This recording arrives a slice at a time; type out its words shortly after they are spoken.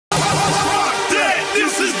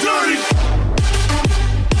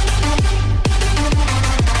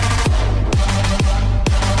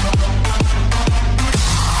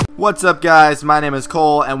What's up guys, my name is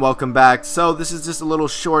Cole and welcome back. So this is just a little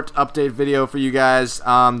short update video for you guys.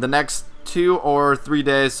 The next 2 or 3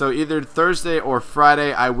 days, so either Thursday or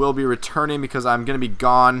Friday, I will be returning because I'm going to be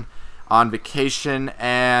gone on vacation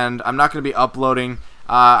and I'm not going to be uploading.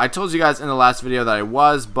 I told you guys in the last video that I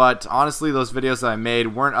was, but honestly those videos that I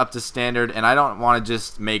made weren't up to standard and I don't want to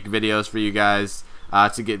just make videos for you guys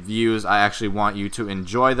to get views. I actually want you to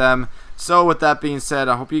enjoy them. So with that being said,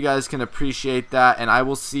 I hope you guys can appreciate that, and I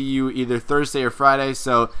will see you either Thursday or Friday.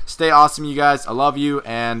 So stay awesome, you guys. I love you,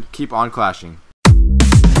 and keep on clashing.